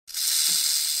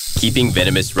Keeping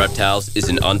venomous reptiles is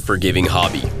an unforgiving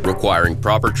hobby, requiring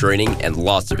proper training and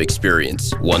lots of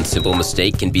experience. One simple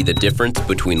mistake can be the difference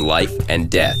between life and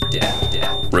death.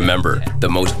 Remember, the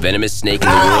most venomous snake in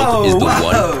the world is the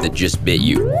one that just bit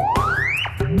you.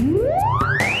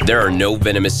 There are no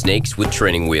venomous snakes with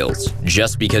training wheels.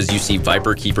 Just because you see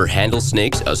viperkeeper handle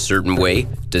snakes a certain way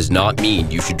does not mean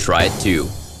you should try it too.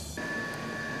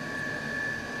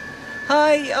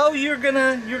 Hi, oh, you're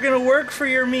gonna work for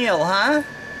your meal, huh?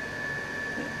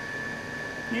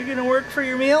 You're gonna work for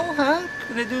your meal, huh?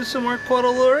 Gonna do some more quota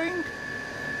luring?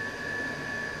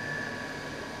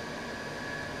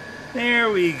 There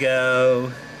we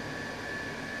go.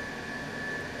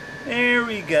 There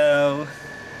we go.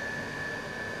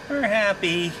 We're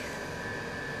happy.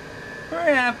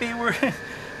 We're happy.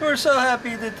 We're so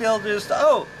happy that they'll just...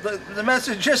 Oh, the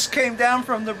message just came down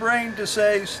from the brain to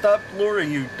say, stop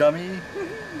luring, you dummy.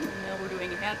 Now we're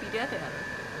doing a happy death adder.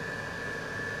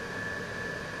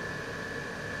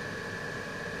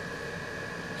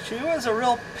 She was a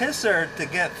real pisser to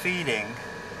get feeding.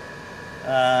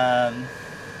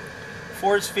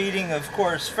 Force feeding, of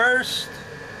course, first.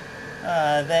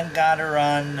 Then got her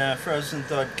on frozen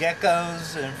thawed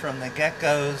geckos, and from the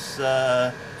get-go,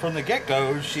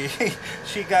 she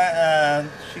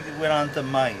went on to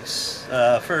mice.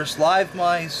 First live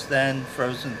mice, then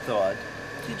frozen thawed.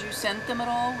 Did you scent them at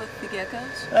all with the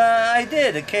geckos? I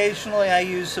did. Occasionally I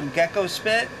use some gecko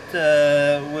spit,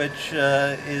 which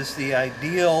is the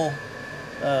ideal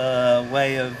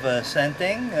way of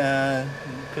scenting,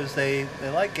 because they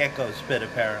like gecko spit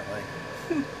apparently.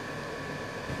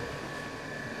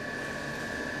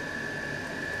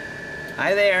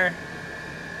 Hi there.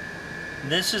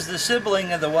 This is the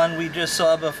sibling of the one we just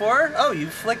saw before. Oh, you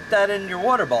flicked that in your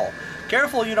water bowl.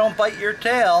 Careful you don't bite your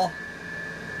tail.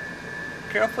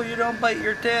 Careful you don't bite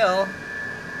your tail.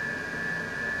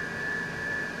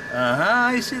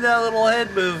 I see that little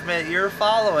head movement. You're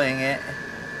following it.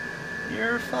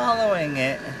 You're following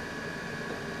it.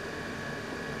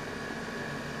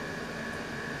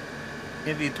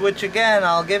 If you twitch again,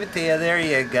 I'll give it to you. There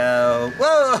you go.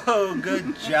 Whoa,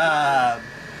 good job.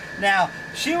 Now,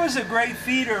 she was a great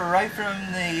feeder right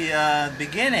from the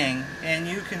beginning, and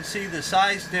you can see the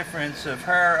size difference of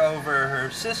her over her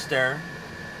sister.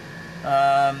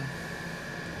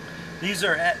 These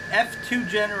are F2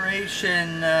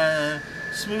 generation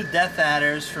smooth death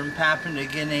adders from Papua New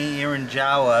Guinea here in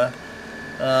Jawa,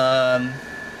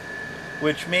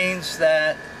 which means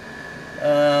that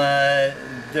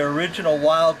the original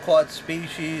wild-caught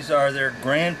species are their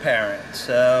grandparents.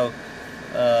 So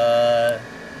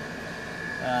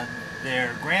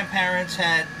their grandparents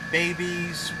had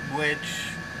babies,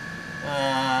 which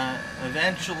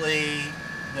eventually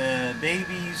the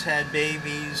babies had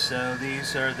babies, so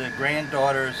these are the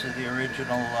granddaughters of the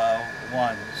original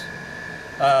ones.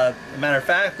 As a matter of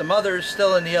fact, the mother is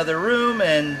still in the other room,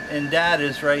 and Dad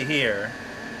is right here.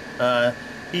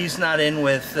 He's not in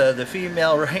with the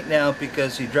female right now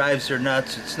because he drives her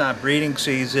nuts. It's not breeding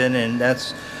season, and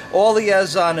that's all he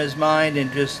has on his mind,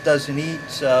 and just doesn't eat.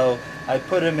 So I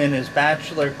put him in his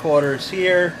bachelor quarters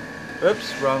here.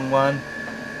 Oops, wrong one.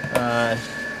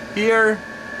 Here,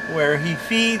 where he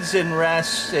feeds and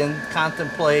rests and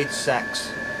contemplates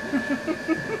sex.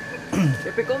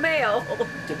 Typical male.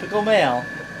 Typical male.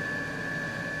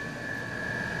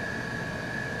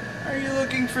 Are you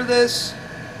looking for this?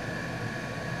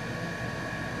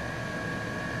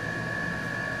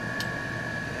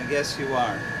 I guess you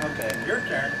are. Okay, your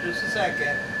turn. Just a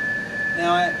second.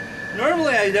 Now,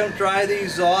 normally I don't dry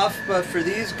these off, but for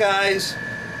these guys,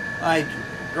 I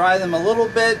dry them a little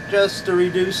bit just to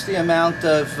reduce the amount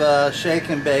of shake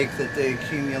and bake that they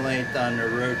accumulate on their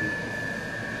rodent.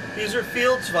 These are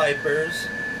Fields vipers,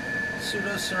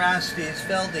 Pseudocerastes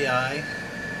feldii.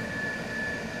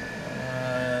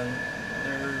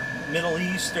 They're Middle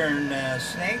Eastern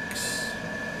snakes.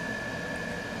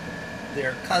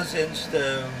 They're cousins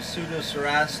to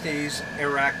Pseudocerastes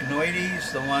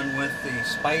arachnoides, the one with the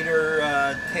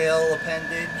spider tail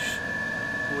appendage,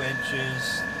 which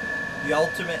is the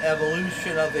ultimate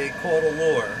evolution of a caudal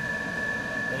lure.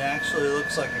 It actually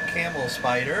looks like a camel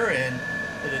spider, and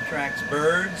it attracts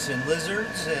birds and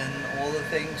lizards and all the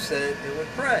things that it would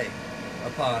prey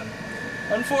upon.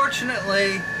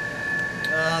 Unfortunately,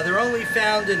 they're only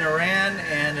found in Iran,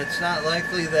 and it's not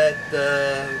likely that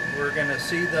we're going to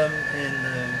see them in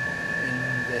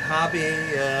the hobby.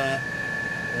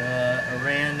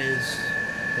 Iran is,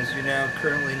 as you know,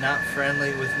 currently not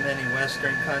friendly with many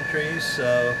Western countries,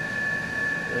 so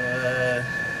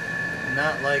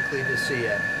not likely to see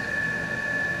it.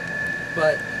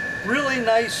 But really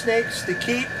nice snakes to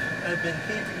keep. I've been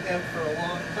keeping them for a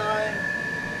long time.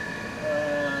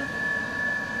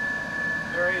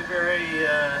 very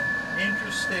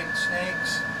interesting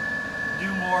snakes.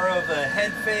 Do more of a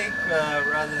head fake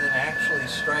rather than actually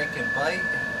strike and bite.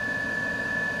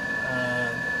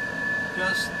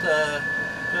 Just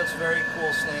very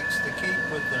cool snakes to keep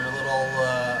with their little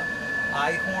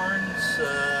eye horns.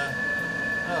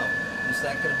 Oh, is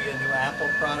that going to be a new Apple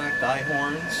product? Eye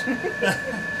horns?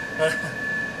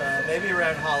 Maybe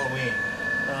around Halloween.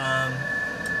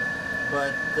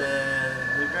 But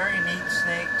they're very neat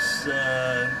snakes.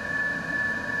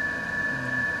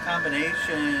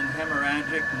 Combination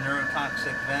hemorrhagic and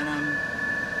neurotoxic venom.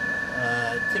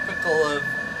 Typical of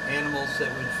animals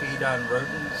that would feed on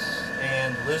rodents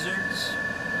and lizards.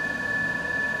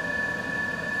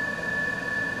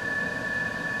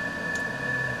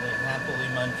 And they happily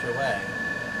munch away.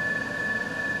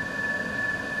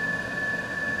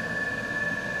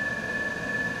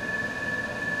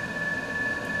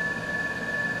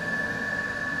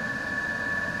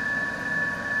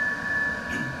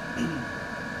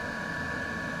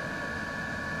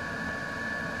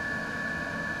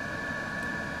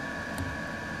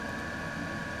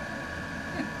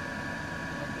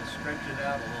 Stretch it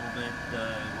out a little bit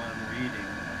while they're eating.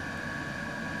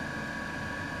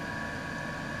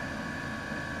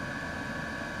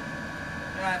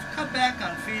 Yeah, I've cut back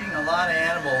on feeding a lot of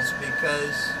animals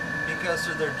because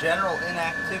of their general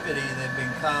inactivity. They've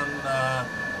become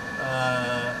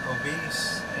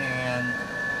obese, and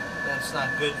that's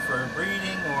not good for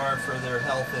breeding or for their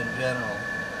health in general.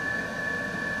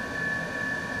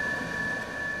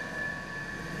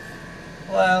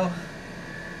 Hello.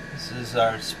 This is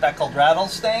our speckled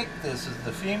rattlesnake. This is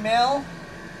the female.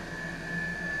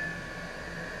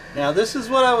 Now this is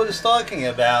what I was talking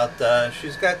about.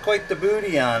 She's got quite the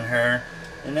booty on her,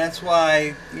 and that's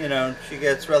why, you know, she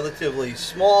gets relatively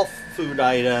small food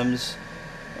items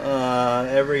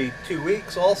every 2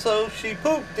 weeks. Also, she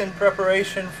pooped in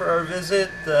preparation for our visit,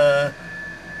 so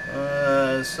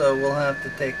we'll have to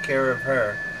take care of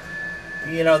her.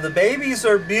 You know, the babies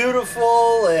are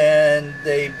beautiful and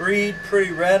they breed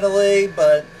pretty readily,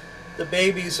 but the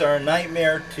babies are a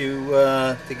nightmare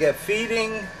to get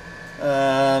feeding.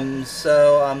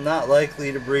 So I'm not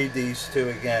likely to breed these two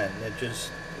again. It just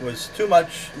was too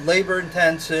much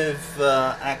labor-intensive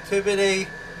activity,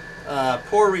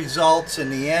 poor results in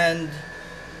the end,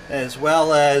 as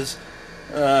well as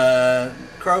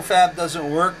crowfab doesn't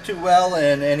work too well,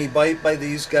 and any bite by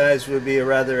these guys would be a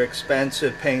rather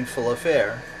expensive, painful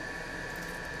affair.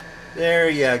 There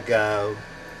you go.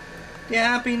 You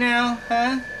happy now,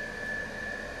 huh?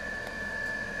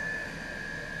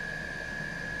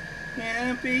 You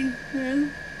happy? Huh?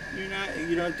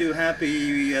 You don't do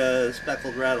happy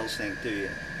speckled rattlesnake, do you?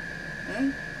 Huh?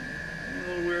 You a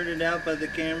little weirded out by the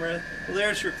camera? Well,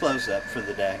 there's your close-up for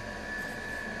the day.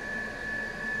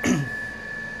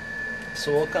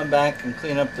 So we'll come back and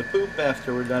clean up the poop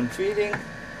after we're done feeding.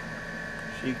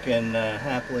 She can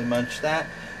happily munch that.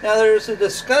 Now there's a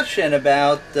discussion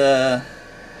about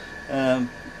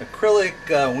acrylic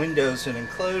windows and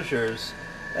enclosures.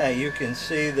 You can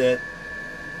see that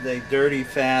they dirty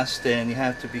fast, and you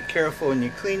have to be careful when you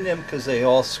clean them because they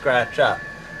all scratch up.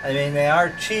 I mean, they are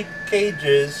cheap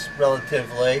cages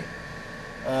relatively,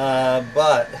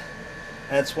 but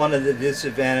that's one of the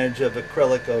disadvantages of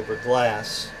acrylic over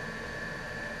glass.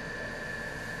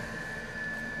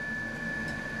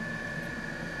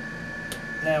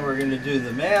 Now we're going to do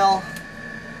the male.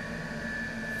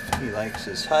 He likes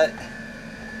his hut.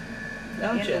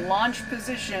 Don't you? In launch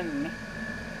position.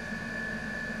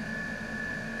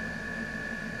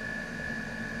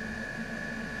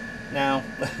 Now,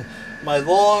 my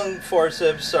long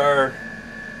forceps are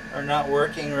not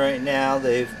working right now.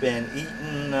 They've been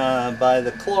eaten by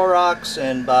the Clorox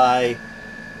and by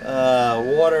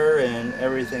water and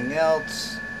everything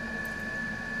else.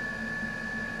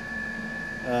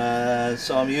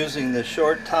 So I'm using the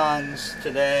short tongs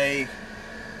today,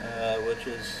 which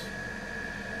is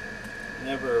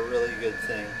never a really good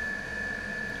thing.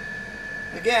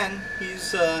 Again,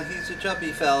 he's a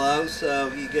chubby fellow, so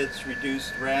he gets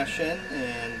reduced ration,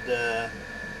 and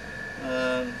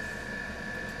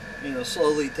you know,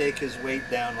 slowly take his weight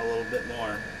down a little bit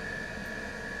more.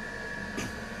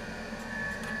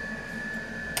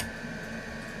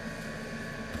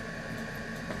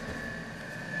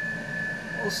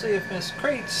 We'll see if Miss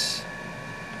Crate's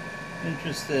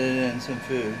interested in some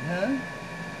food, huh?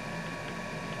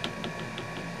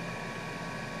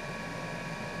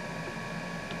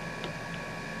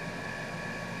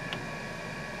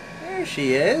 There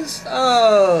she is.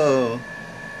 Oh,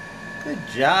 good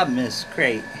job, Miss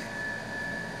Crate.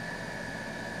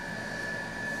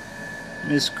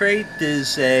 Miss Crate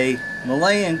is a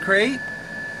Malayan crate.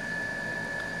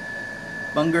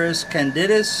 Bungarus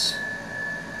candidus.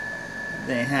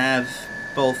 They have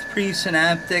both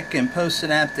presynaptic and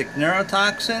postsynaptic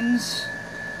neurotoxins.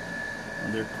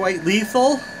 They're quite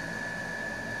lethal.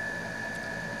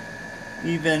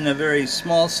 Even a very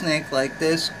small snake like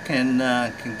this can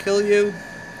kill you.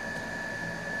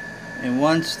 And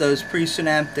once those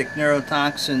presynaptic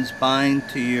neurotoxins bind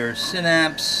to your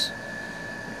synapse,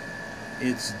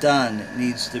 it's done. It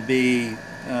needs to be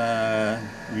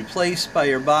replaced by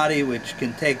your body, which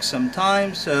can take some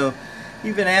time. So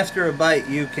even after a bite,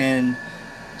 you can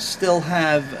still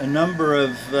have a number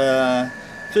of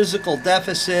physical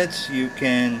deficits. You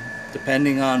can,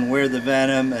 depending on where the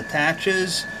venom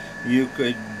attaches, you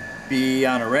could be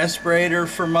on a respirator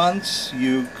for months.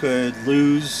 You could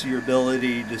lose your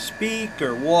ability to speak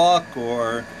or walk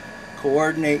or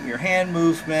coordinate your hand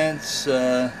movements.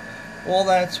 All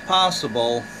that's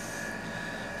possible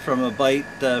from a bite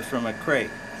from a krait.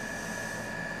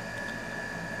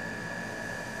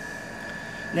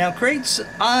 Now, krait's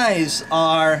eyes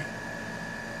are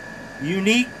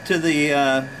unique to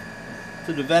the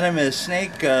venomous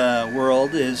snake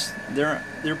world. Is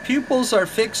their pupils are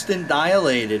fixed and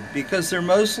dilated because they're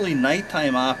mostly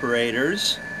nighttime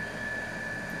operators.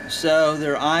 So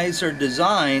their eyes are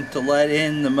designed to let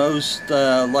in the most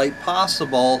light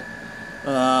possible,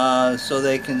 so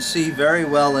they can see very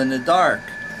well in the dark.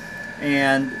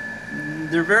 And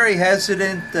they're very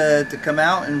hesitant to come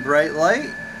out in bright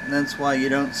light. And that's why you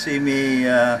don't see me,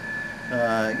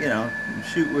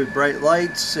 shoot with bright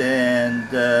lights. And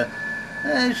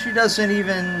she doesn't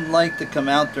even like to come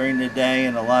out during the day,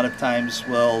 and a lot of times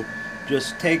will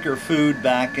just take her food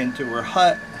back into her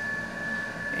hut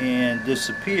and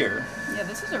disappear. Yeah,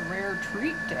 this is a rare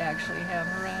treat to actually have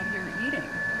her out here eating.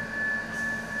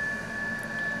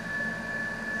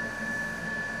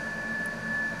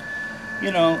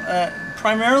 You know,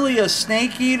 primarily a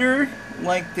snake eater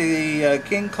like the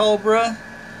king cobra.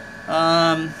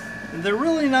 They're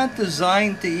really not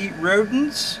designed to eat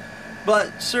rodents,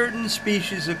 but certain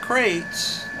species of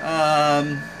kraits,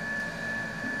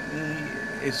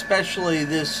 especially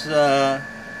this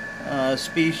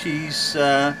species,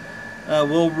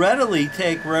 will readily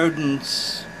take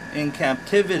rodents in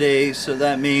captivity, so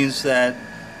that means that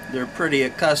they're pretty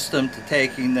accustomed to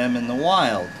taking them in the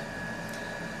wild.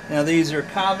 Now, these are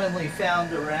commonly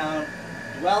found around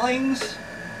dwellings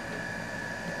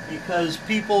because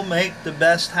people make the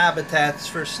best habitats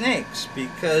for snakes,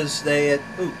 because they,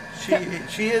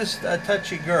 she is a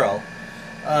touchy girl.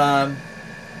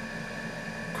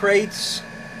 Kraits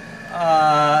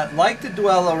like to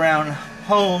dwell around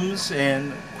homes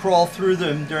and crawl through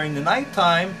them during the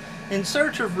nighttime in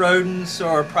search of rodents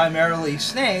or primarily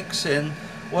snakes. And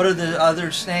what are the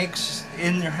other snakes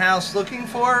in your house looking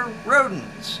for?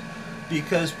 Rodents.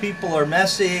 Because people are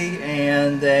messy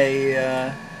and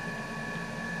they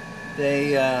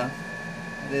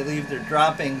leave their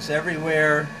droppings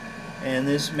everywhere, and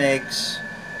this makes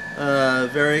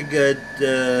very good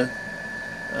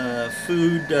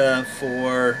food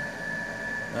for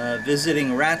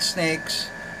visiting rat snakes.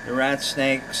 The rat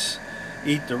snakes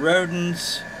eat the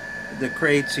rodents, the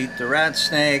kraits eat the rat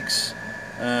snakes,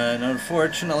 and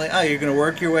unfortunately, you're going to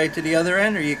work your way to the other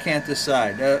end, or you can't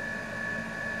decide.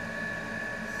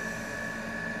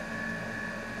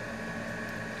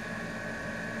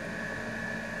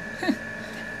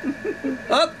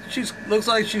 Oh, looks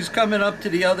like she's coming up to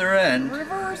the other end.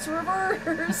 Reverse,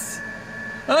 reverse.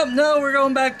 Oh, no, we're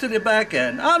going back to the back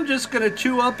end. I'm just going to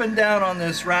chew up and down on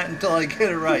this rat until I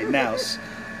get it right. Mouse.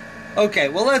 Okay,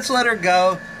 well, let's let her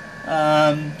go.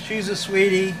 She's a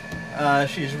sweetie.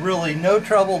 She's really no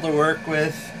trouble to work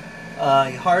with.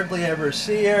 You hardly ever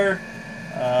see her.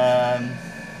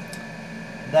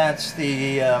 That's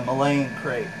the Malayan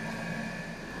krait.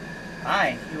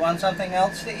 Hi, you want something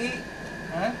else to eat?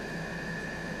 Huh?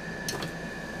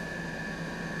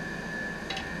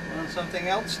 Want something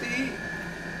else to eat?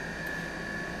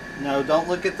 No, don't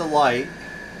look at the light.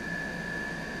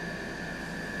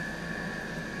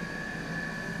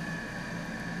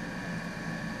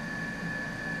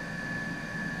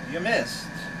 You missed.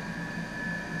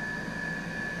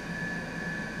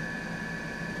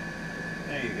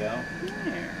 There you go.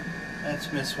 There.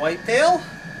 That's Miss Whitetail.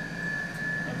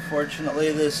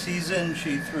 Unfortunately, this season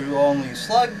she threw only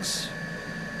slugs,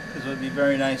 because it would be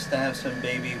very nice to have some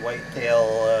baby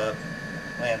whitetail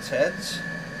lanceheads.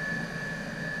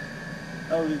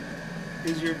 Oh,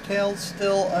 is your tail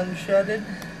still unshedded?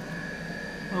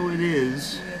 Oh, it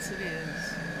is. Yes, it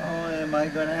is. Oh, am I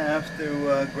going to have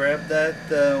to grab that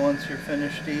once you're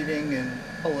finished eating and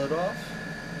pull it off?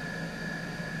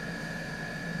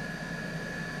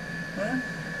 Huh?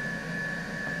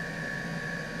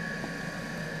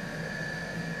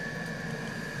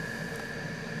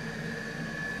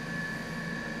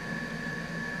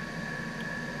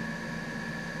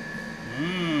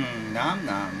 Nom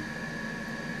nom.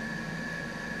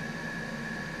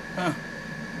 Huh.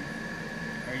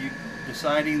 Are you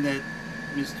deciding that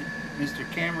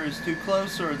Mr. Camera is too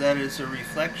close, or that is a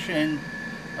reflection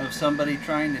of somebody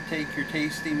trying to take your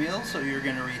tasty meal, so you're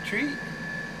going to retreat?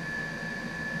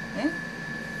 Huh?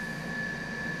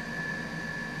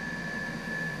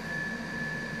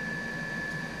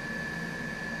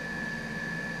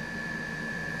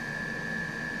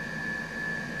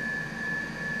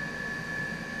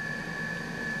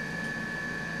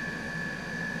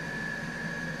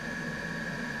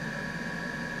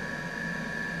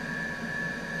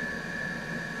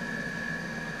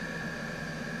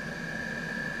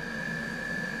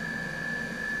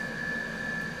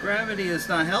 Gravity is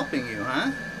not helping you,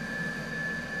 huh?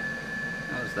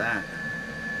 How's that?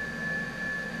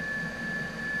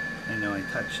 I know I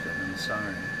touched it, I'm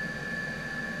sorry.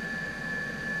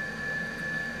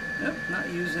 Yep, not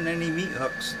using any meat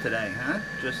hooks today, huh?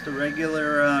 Just the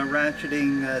regular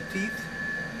ratcheting teeth.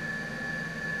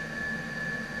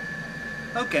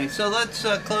 Okay, so let's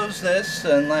close this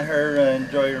and let her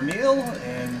enjoy her meal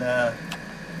and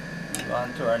move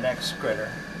on to our next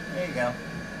critter. There you go.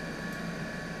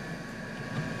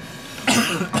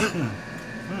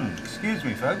 Excuse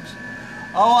me, folks.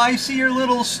 Oh, I see your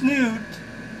little snoot.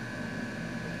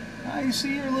 I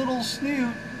see your little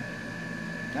snoot.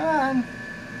 Come on.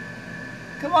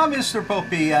 Come on, Mr.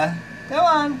 Popia. Come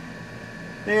on.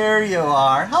 There you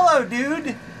are. Hello,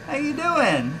 dude. How you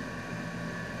doing?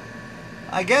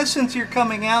 I guess since you're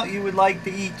coming out, you would like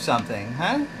to eat something,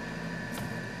 huh?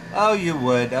 Oh, you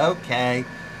would. Okay.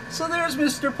 So there's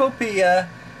Mr. Popia.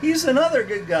 He's another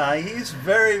good guy. He's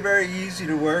very, very easy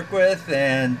to work with,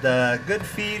 and good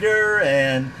feeder,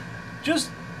 and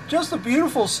just a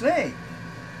beautiful snake.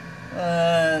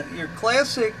 Your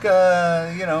classic,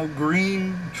 you know,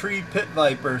 green tree pit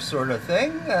viper sort of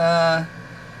thing.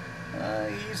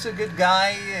 He's a good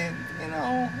guy, and you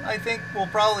know, I think we'll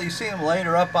probably see him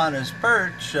later up on his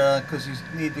perch because he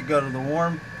needs to go to the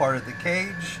warm part of the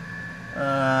cage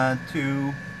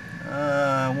to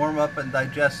warm up and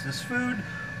digest his food.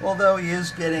 Although he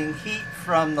is getting heat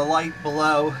from the light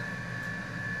below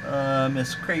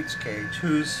Miss Crate's cage,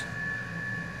 who's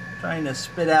trying to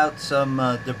spit out some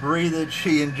debris that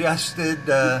she ingested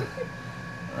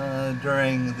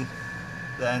during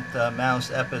that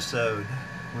mouse episode,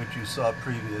 which you saw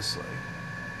previously.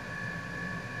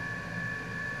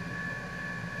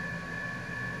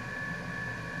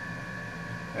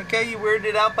 Okay, you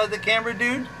weirded out by the camera,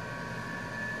 dude?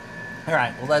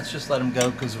 Alright, well let's just let him go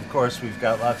because of course we've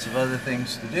got lots of other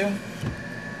things to do.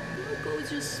 Look what was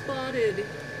just spotted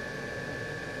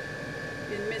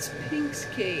in Miss Pink's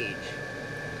cage.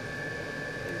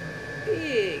 A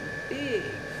big, big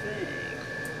thing.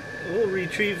 We'll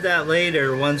retrieve that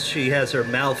later once she has her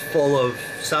mouth full of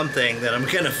something that I'm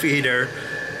going to feed her.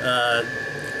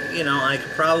 You know, I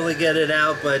could probably get it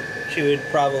out, but she would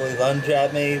probably lunge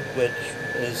at me, which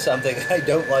is something I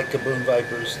don't like Kaboom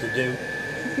Vipers to do.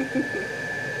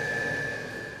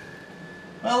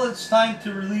 Well, it's time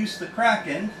to release the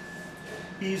Kraken.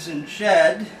 He's in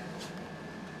shed,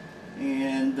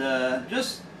 and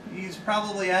he's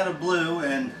probably out of blue,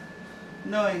 and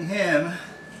knowing him,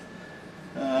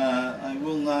 he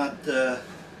will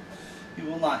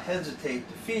not hesitate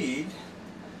to feed.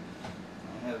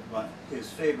 I have his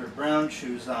favorite brown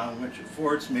shoes on, which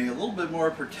affords me a little bit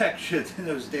more protection than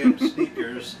those damn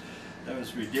sneakers. That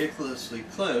was ridiculously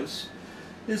close.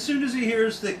 As soon as he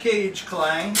hears the cage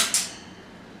clang,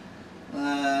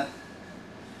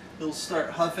 he'll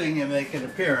start huffing and make an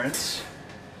appearance.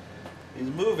 He's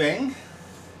moving.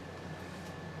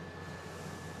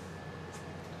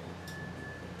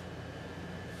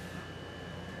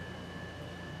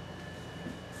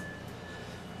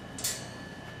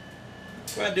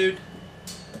 Come on, dude.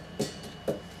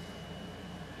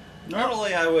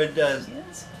 Normally I would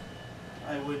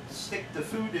stick the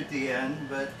food at the end,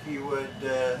 but he would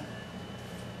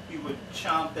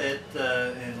chomp it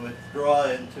and withdraw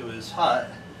into his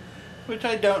hut, which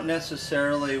I don't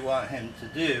necessarily want him to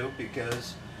do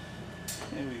because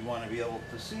we want to be able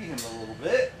to see him a little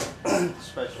bit,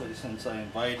 especially since I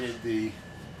invited the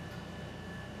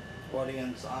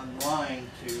audience online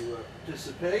to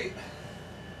participate.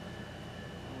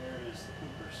 Where is the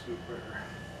pooper scooper?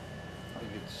 I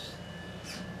think it's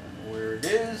where it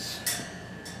is.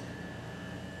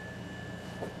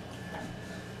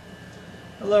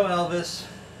 Hello, Elvis.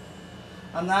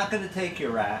 I'm not going to take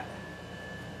your rat.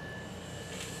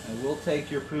 I will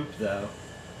take your poop, though.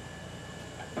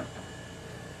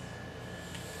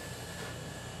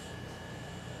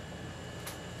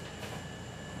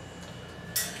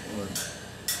 Or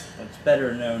that's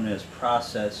better known as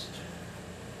processed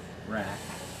rat.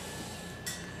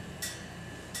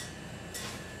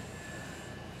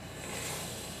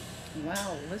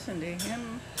 Wow, listen to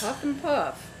him huff and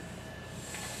puff.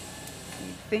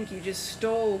 You think you just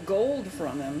stole gold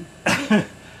from him.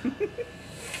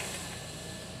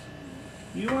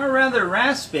 You are rather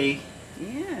raspy.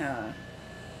 Yeah.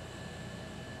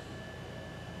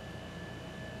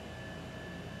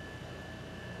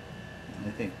 I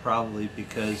think probably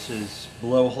because his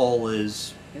blowhole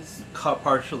is It's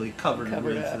partially covered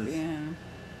covered with, up, yeah.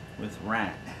 with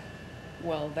rat.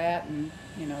 Well, that and,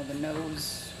 you know, the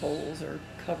nose holes are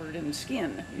covered in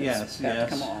skin. Yes, got yes.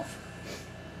 to come off.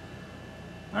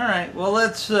 All right. Well,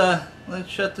 let's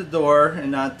shut the door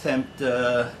and not tempt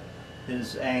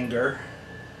his anger,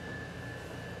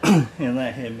 and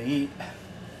let him eat,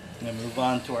 and move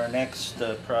on to our next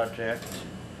project,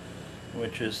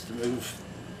 which is to move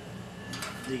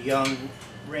the young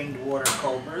ringed water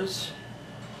cobras.